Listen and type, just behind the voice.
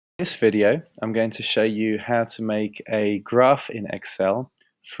This video, I'm going to show you how to make a graph in Excel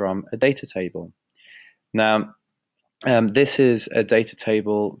from a data table. Now, this is a data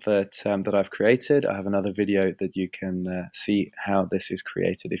table that I've created. I have another video that you can see how this is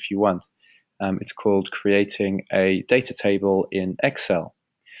created if you want. It's called Creating a Data Table in Excel.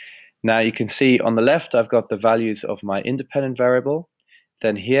 Now, you can see on the left, I've got the values of my independent variable.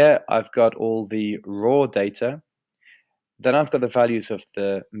 Then here, I've got all the raw data. Then I've got the values of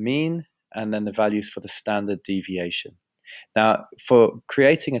the mean and then the values for the standard deviation. Now, for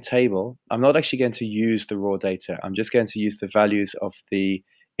creating a table, I'm not actually going to use the raw data. I'm just going to use the values of the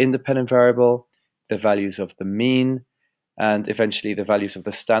independent variable, the values of the mean, and eventually the values of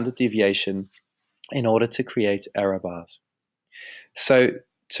the standard deviation in order to create error bars. So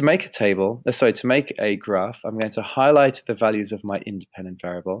to make a table, to make a graph, I'm going to highlight the values of my independent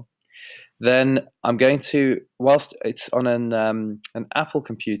variable. Then I'm going to, whilst it's on an Apple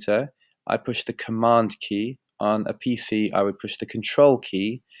computer, I push the Command key. On a PC, I would push the Control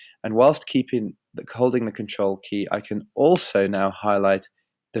key. And whilst holding the Control key, I can also now highlight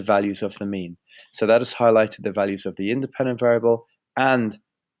the values of the mean. So that has highlighted the values of the independent variable and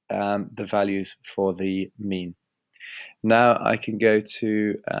the values for the mean. Now I can go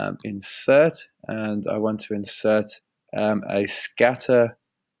to Insert, and I want to insert a scatter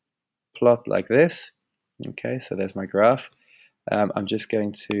plot like this. Okay, so there's my graph. I'm just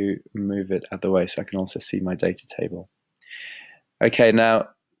going to move it out of the way so I can also see my data table. Okay, now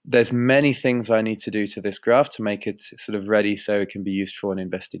there's many things I need to do to this graph to make it sort of ready so it can be used for an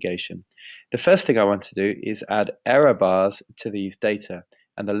investigation. The first thing I want to do is add error bars to these data,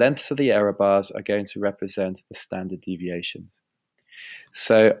 and the lengths of the error bars are going to represent the standard deviations.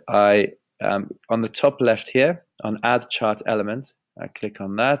 So on the top left here, on Add Chart Element, I click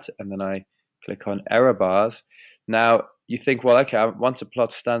on that, and then I click on error bars. Now you think, well, okay, I want to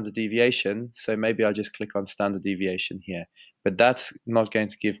plot standard deviation, so maybe I'll just click on standard deviation here. But that's not going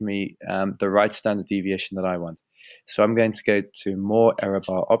to give me the right standard deviation that I want. So I'm going to go to more error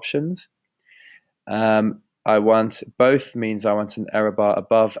bar options. I want both means I want an error bar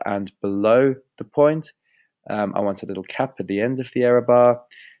above and below the point. I want a little cap at the end of the error bar.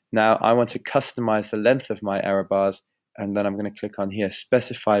 Now I want to customize the length of my error bars, and then I'm going to click on here,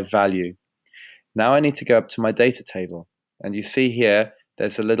 specify value. Now I need to go up to my data table, and you see here,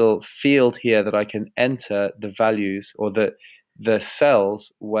 there's a little field here that I can enter the values or the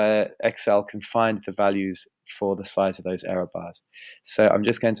cells where Excel can find the values for the size of those error bars. So I'm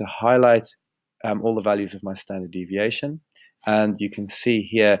just going to highlight all the values of my standard deviation, and you can see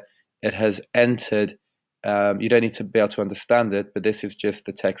here it has entered. You don't need to be able to understand it, but this is just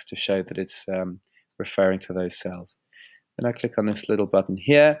the text to show that it's referring to those cells. Then I click on this little button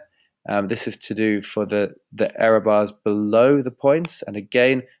here. This is to do for the error bars below the points, and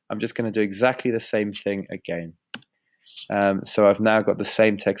again I'm just going to do exactly the same thing again. So I've now got the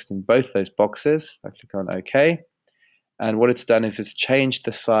same text in both those boxes. I click on OK, and what it's done is it's changed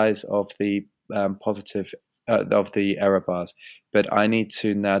the size of the of the error bars, but I need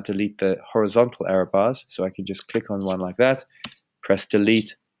to now delete the horizontal error bars, so I can just click on one like that, press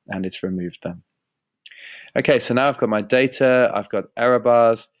delete, and it's removed them. Okay, so now I've got my data, I've got error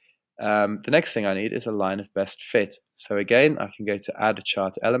bars. The next thing I need is a line of best fit. So again, I can go to Add a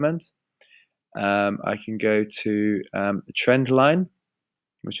Chart Element. I can go to a trend line,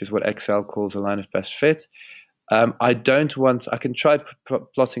 which is what Excel calls a line of best fit. I can try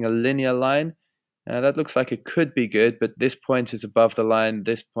plotting a linear line. That looks like it could be good, but this point is above the line,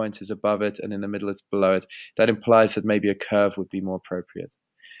 this point is above it, and in the middle it's below it. That implies that maybe a curve would be more appropriate.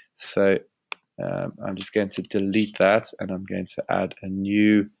 So I'm just going to delete that, and I'm going to add a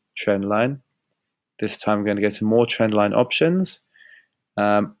new trend line. This time I'm going to go to more trend line options,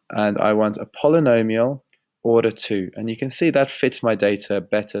 and I want a polynomial order 2, and you can see that fits my data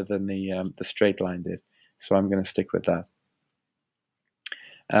better than the straight line did, so I'm going to stick with that.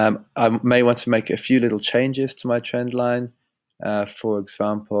 I may want to make a few little changes to my trend line. For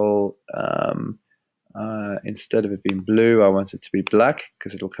example, instead of it being blue, I want it to be black,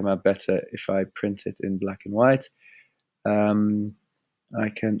 because it'll come out better if I print it in black and white. I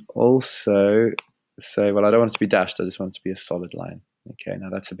can also say, well, I don't want it to be dashed, I just want it to be a solid line. Okay, now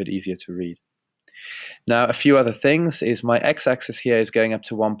that's a bit easier to read. Now, a few other things is my x-axis here is going up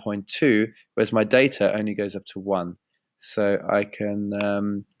to 1.2, whereas my data only goes up to 1. So I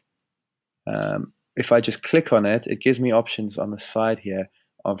can, if I just click on it, it gives me options on the side here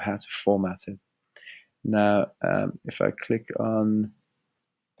of how to format it. Now, if I click on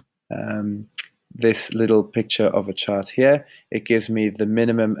this little picture of a chart here, it gives me the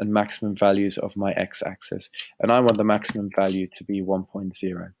minimum and maximum values of my x-axis, and I want the maximum value to be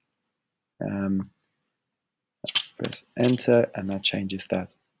 1.0. Press enter, and that changes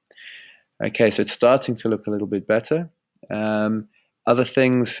that. Okay, so it's starting to look a little bit better. Other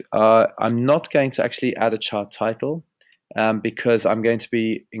things are, I'm not going to actually add a chart title because I'm going to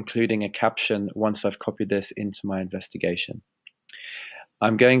be including a caption once I've copied this into my investigation.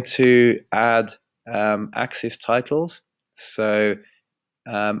 I'm going to add axis titles. So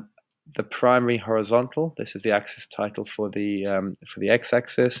the primary horizontal, this is the axis title for the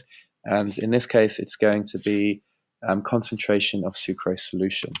x-axis, and in this case it's going to be concentration of sucrose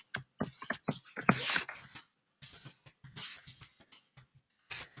solution.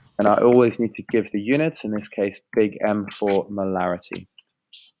 And I always need to give the units, in this case big M for molarity.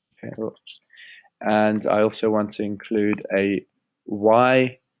 Okay. And I also want to include a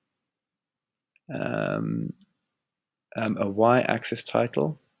Y axis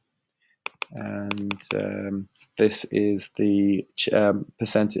title, and this is the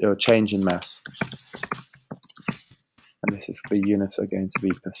percentage or change in mass, and this is the units are going to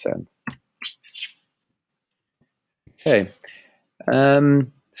be percent. Okay.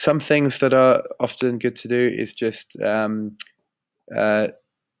 Some things that are often good to do is just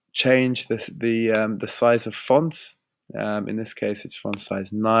change the size of fonts. In this case, it's font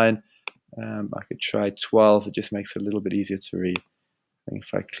size 9. I could try 12. It just makes it a little bit easier to read. And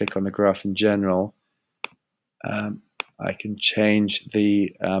if I click on the graph in general, I can change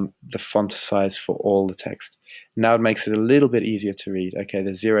the font size for all the text. Now it makes it a little bit easier to read. Okay,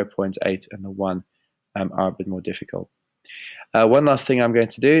 the 0.8 and the 1 are a bit more difficult. One last thing I'm going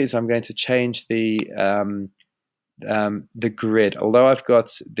to do is I'm going to change the grid. Although I've got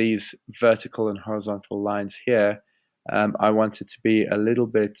these vertical and horizontal lines here, I want it to be a little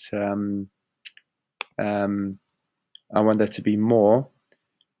bit, I want there to be more.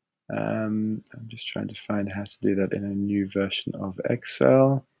 I'm just trying to find how to do that in a new version of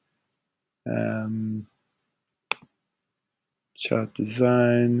Excel. Chart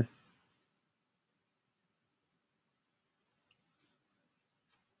design.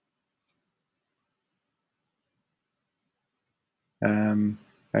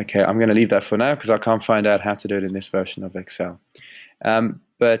 Okay, I'm going to leave that for now because I can't find out how to do it in this version of Excel.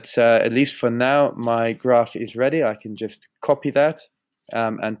 But at least for now, my graph is ready. I can just copy that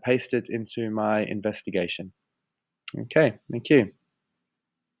and paste it into my investigation. Okay, thank you.